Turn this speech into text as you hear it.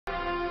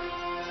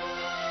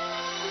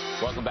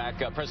Welcome back.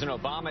 President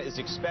Obama is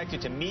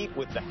expected to meet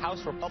with the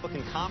House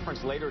Republican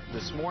Conference later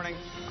this morning.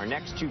 Our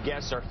next two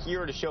guests are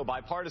here to show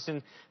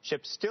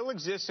bipartisanship still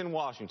exists in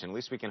Washington. At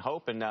least we can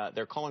hope. And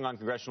they're calling on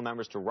congressional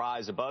members to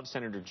rise above.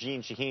 Senator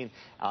Shaheen,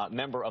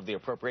 member of the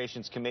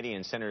Appropriations Committee,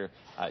 and Senator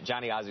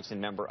Johnny Isakson,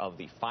 member of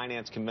the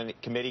Finance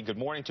Committee. Good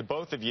morning to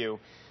both of you.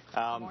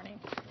 Good morning.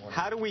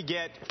 How do we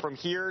get from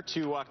here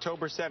to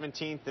October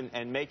 17th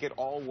and make it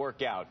all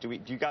work out? Do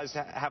you guys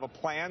have a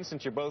plan,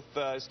 since you're both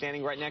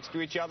standing right next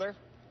to each other?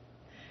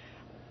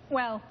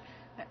 Well,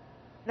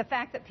 the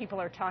fact that people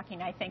are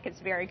talking, I think, is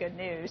very good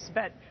news.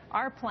 But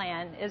our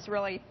plan is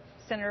really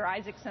Senator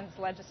Isakson's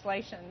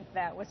legislation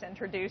that was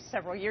introduced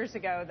several years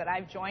ago that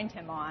I've joined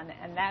him on,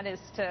 and that is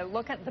to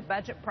look at the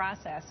budget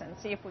process and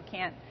see if we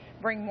can't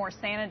bring more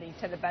sanity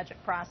to the budget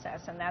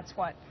process, and that's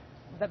what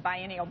the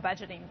biennial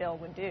budgeting bill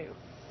would do.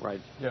 Right.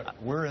 Yeah,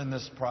 we're in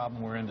this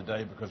problem we're in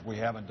today because we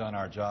haven't done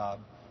our job.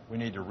 We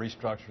need to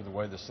restructure the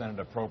way the Senate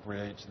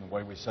appropriates and the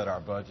way we set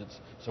our budgets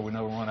so we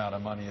don't run out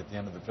of money at the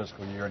end of the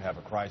fiscal year and have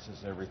a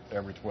crisis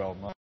every 12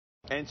 months.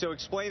 And so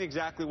explain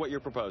exactly what you're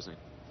proposing.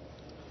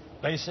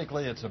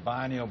 Basically, it's a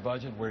biennial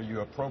budget where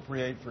you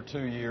appropriate for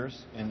 2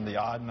 years in the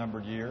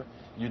odd-numbered year.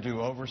 You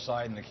do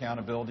oversight and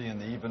accountability in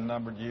the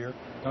even-numbered year.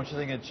 Don't you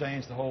think it'd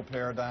change the whole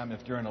paradigm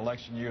if during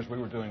election years we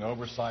were doing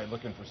oversight,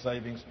 looking for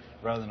savings,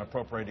 rather than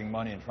appropriating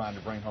money and trying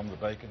to bring home the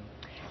bacon?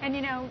 And,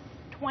 you know,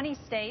 20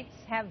 states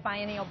have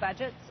biennial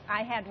budgets.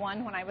 I had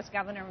one when I was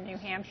governor of New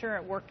Hampshire.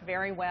 It worked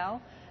very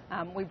well.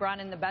 We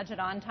brought in the budget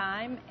on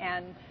time,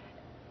 and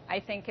I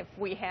think if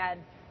we had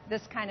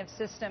this kind of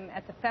system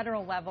at the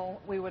federal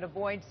level, we would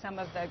avoid some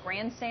of the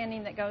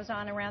grandstanding that goes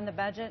on around the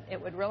budget. It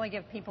would really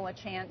give people a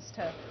chance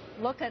to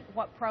look at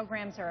what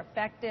programs are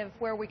effective,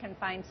 where we can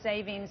find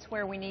savings,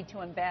 where we need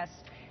to invest.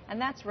 And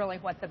that's really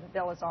what the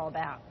bill is all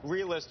about.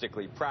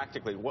 Realistically,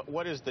 practically,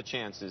 what is the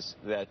chances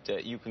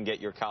that you can get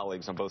your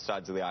colleagues on both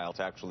sides of the aisle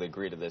to actually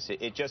agree to this?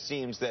 It just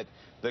seems that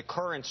the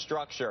current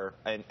structure,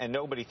 and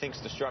nobody thinks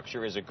the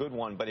structure is a good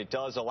one, but it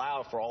does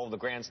allow for all of the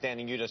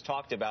grandstanding you just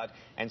talked about,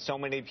 and so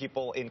many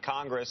people in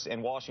Congress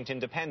and Washington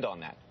depend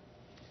on that.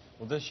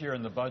 Well, this year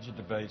in the budget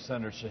debate,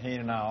 Senator Shaheen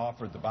and I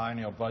offered the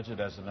biennial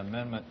budget as an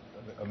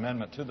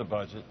amendment to the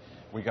budget.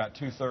 We got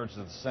 2/3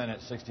 of the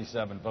Senate,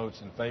 67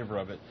 votes in favor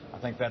of it. I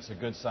think that's a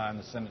good sign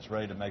the Senate's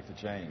ready to make the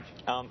change.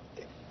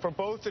 For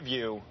both of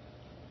you,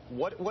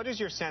 what is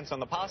your sense on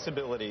the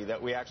possibility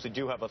that we actually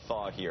do have a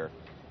thaw here?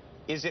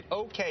 Is it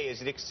okay,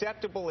 is it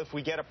acceptable if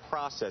we get a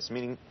process,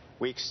 meaning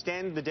we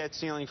extend the debt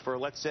ceiling for,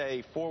 let's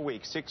say, 4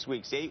 weeks, 6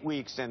 weeks, 8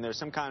 weeks, and there's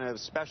some kind of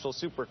special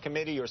super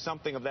committee or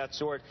something of that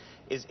sort?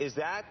 Is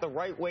that the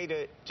right way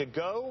to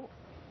go?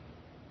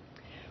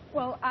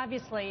 Well,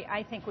 obviously,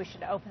 I think we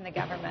should open the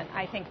government.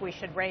 I think we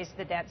should raise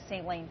the debt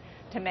ceiling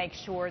to make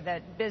sure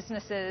that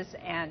businesses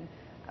and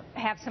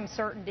have some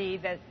certainty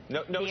that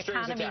the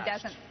economy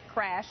doesn't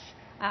crash.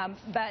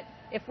 But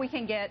if we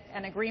can get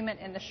an agreement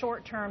in the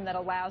short term that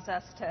allows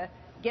us to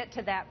get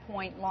to that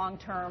point long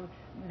term,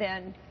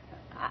 then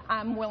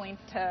I'm willing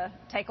to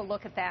take a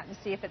look at that and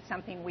see if it's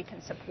something we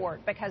can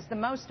support. Because the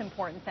most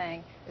important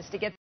thing is to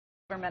get the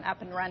government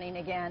up and running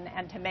again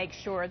and to make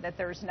sure that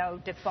there's no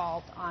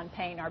default on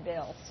paying our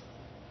bills.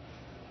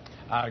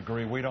 I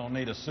agree. We don't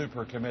need a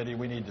super committee.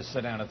 We need to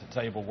sit down at the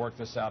table, work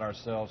this out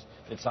ourselves.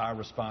 It's our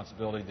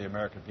responsibility. The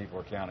American people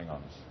are counting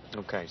on us.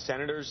 Okay.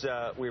 Senators,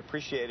 we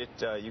appreciate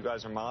it. You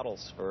guys are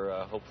models for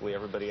hopefully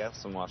everybody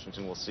else in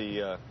Washington. We'll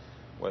see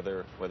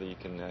whether you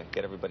can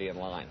get everybody in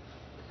line.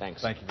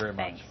 Thanks. Thank you very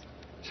much. Thanks.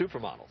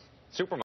 Supermodels.